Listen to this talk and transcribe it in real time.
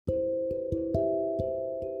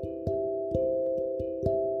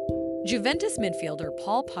Juventus midfielder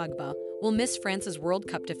Paul Pogba will miss France's World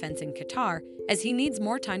Cup defense in Qatar as he needs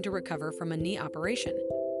more time to recover from a knee operation.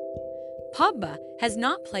 Pogba has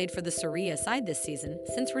not played for the Serie A side this season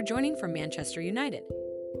since rejoining from Manchester United.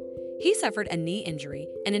 He suffered a knee injury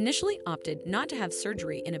and initially opted not to have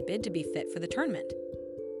surgery in a bid to be fit for the tournament.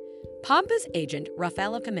 Pogba's agent,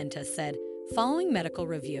 Raffaele Pimenta, said, following medical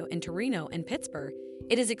review in Torino and Pittsburgh,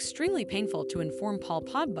 it is extremely painful to inform Paul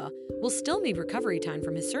Pogba will still need recovery time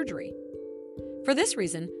from his surgery. For this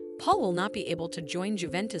reason, Paul will not be able to join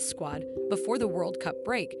Juventus squad before the World Cup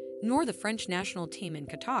break, nor the French national team in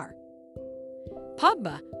Qatar.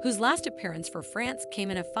 Pogba, whose last appearance for France came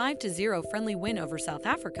in a 5-0 friendly win over South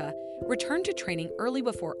Africa, returned to training early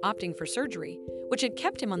before opting for surgery, which had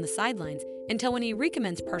kept him on the sidelines until when he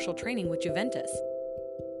recommenced partial training with Juventus.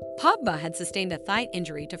 Pogba had sustained a thigh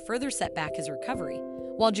injury to further set back his recovery,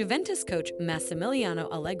 while Juventus coach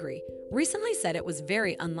Massimiliano Allegri recently said it was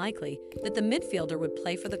very unlikely that the midfielder would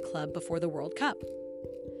play for the club before the World Cup.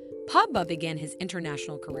 Pogba began his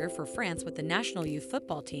international career for France with the national youth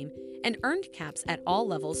football team and earned caps at all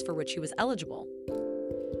levels for which he was eligible.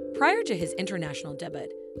 Prior to his international debut,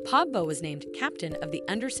 Pogba was named captain of the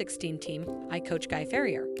under-16 team by coach Guy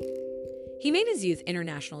Ferrier. He made his youth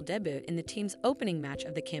international debut in the team's opening match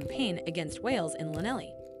of the campaign against Wales in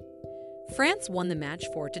Llanelli. France won the match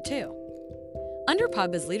 4-2. Under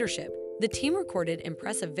Pogba's leadership, the team recorded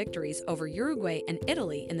impressive victories over Uruguay and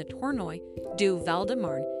Italy in the Tournoi du Val de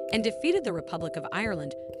Marne and defeated the Republic of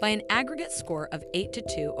Ireland by an aggregate score of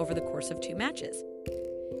 8-2 over the course of 2 matches.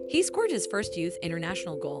 He scored his first youth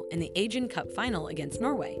international goal in the Asian Cup final against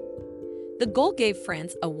Norway. The goal gave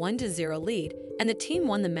France a 1-0 lead, and the team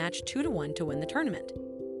won the match 2-1 to win the tournament.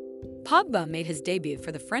 Pogba made his debut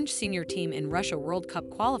for the French senior team in Russia World Cup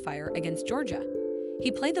qualifier against Georgia.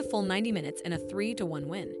 He played the full 90 minutes in a 3-1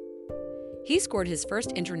 win. He scored his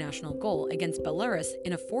first international goal against Belarus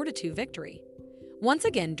in a 4-2 victory, once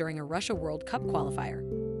again during a Russia World Cup qualifier.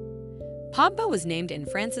 Pogba was named in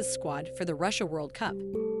France's squad for the Russia World Cup.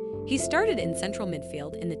 He started in central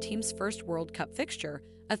midfield in the team's first World Cup fixture,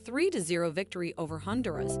 a 3-0 victory over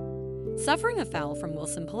Honduras, suffering a foul from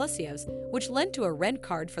Wilson Palacios, which led to a red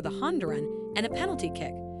card for the Honduran and a penalty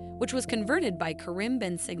kick, which was converted by Karim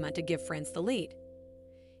Benzema to give France the lead.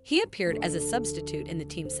 He appeared as a substitute in the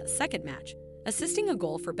team's second match, assisting a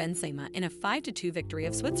goal for Benzema in a 5-2 victory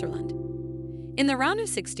of Switzerland. In the round of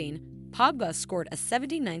 16, Pogba scored a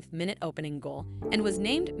 79th minute opening goal and was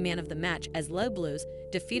named man of the match as Les Bleus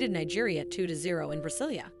defeated Nigeria 2-0 in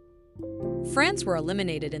Brasilia. France were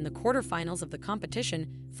eliminated in the quarterfinals of the competition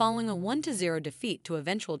following a 1-0 defeat to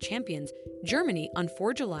eventual champions Germany on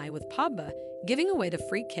 4 July, with Pogba giving away the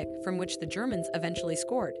free kick from which the Germans eventually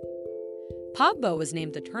scored. Pogba was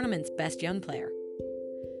named the tournament's best young player.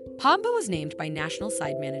 Pogba was named by national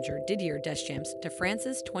side manager Didier Deschamps to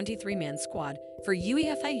France's 23-man squad for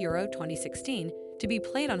UEFA Euro 2016 to be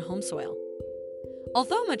played on home soil.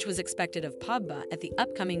 Although much was expected of Pogba at the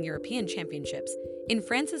upcoming European Championships, in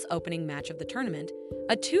France's opening match of the tournament,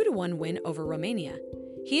 a 2-1 win over Romania,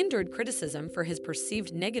 he endured criticism for his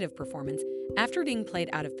perceived negative performance after being played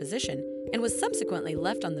out of position and was subsequently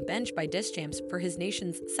left on the bench by Deschamps for his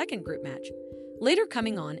nation's second group match, later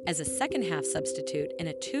coming on as a second-half substitute in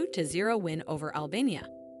a 2-0 win over Albania.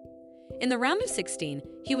 In the round of 16,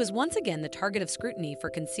 he was once again the target of scrutiny for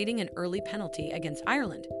conceding an early penalty against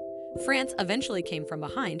Ireland. France eventually came from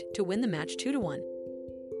behind to win the match 2-1.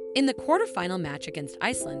 In the quarterfinal match against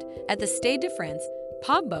Iceland at the Stade de France,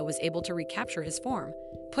 Pogba was able to recapture his form,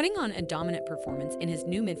 putting on a dominant performance in his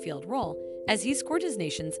new midfield role as he scored his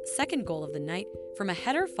nation's second goal of the night from a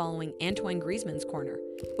header following Antoine Griezmann's corner,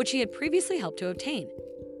 which he had previously helped to obtain.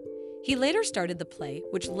 He later started the play,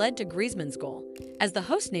 which led to Griezmann's goal, as the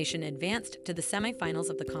host nation advanced to the semifinals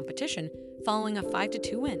of the competition following a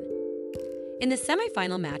 5-2 win. In the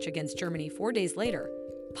semifinal match against Germany 4 days later,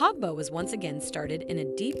 Pogba was once again started in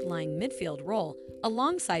a deep-lying midfield role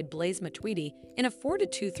alongside Blaise Matuidi in a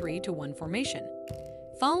 4-2-3-1 formation.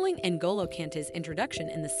 Following N'Golo Kante's introduction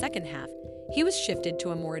in the second half, he was shifted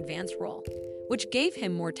to a more advanced role, which gave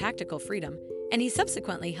him more tactical freedom, and he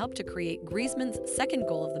subsequently helped to create Griezmann's second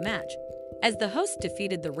goal of the match, as the hosts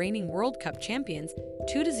defeated the reigning World Cup champions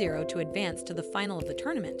 2-0 to advance to the final of the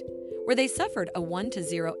tournament, where they suffered a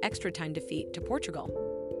 1-0 extra-time defeat to Portugal.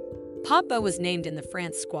 Pogba was named in the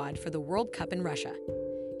France squad for the World Cup in Russia.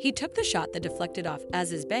 He took the shot that deflected off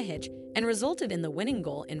Aziz Behich and resulted in the winning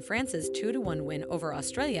goal in France's 2-1 win over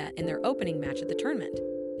Australia in their opening match at the tournament.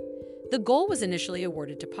 The goal was initially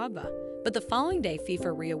awarded to Pogba, but the following day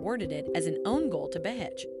FIFA re-awarded it as an own goal to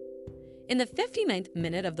Behich. In the 59th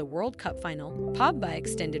minute of the World Cup final, Pogba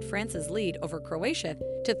extended France's lead over Croatia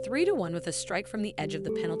to 3-1 with a strike from the edge of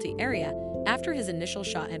the penalty area after his initial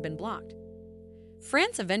shot had been blocked.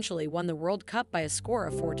 France eventually won the World Cup by a score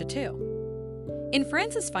of 4-2. In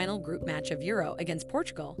France's final group match of Euro against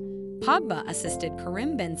Portugal, Pogba assisted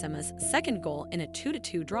Karim Benzema's second goal in a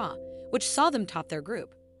 2-2 draw, which saw them top their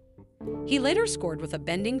group. He later scored with a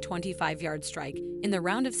bending 25-yard strike in the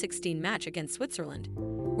round of 16 match against Switzerland,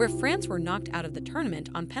 where France were knocked out of the tournament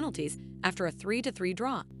on penalties after a 3-3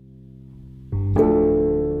 draw.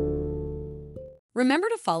 Remember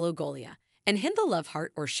to follow Golia and hit the love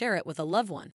heart or share it with a loved one.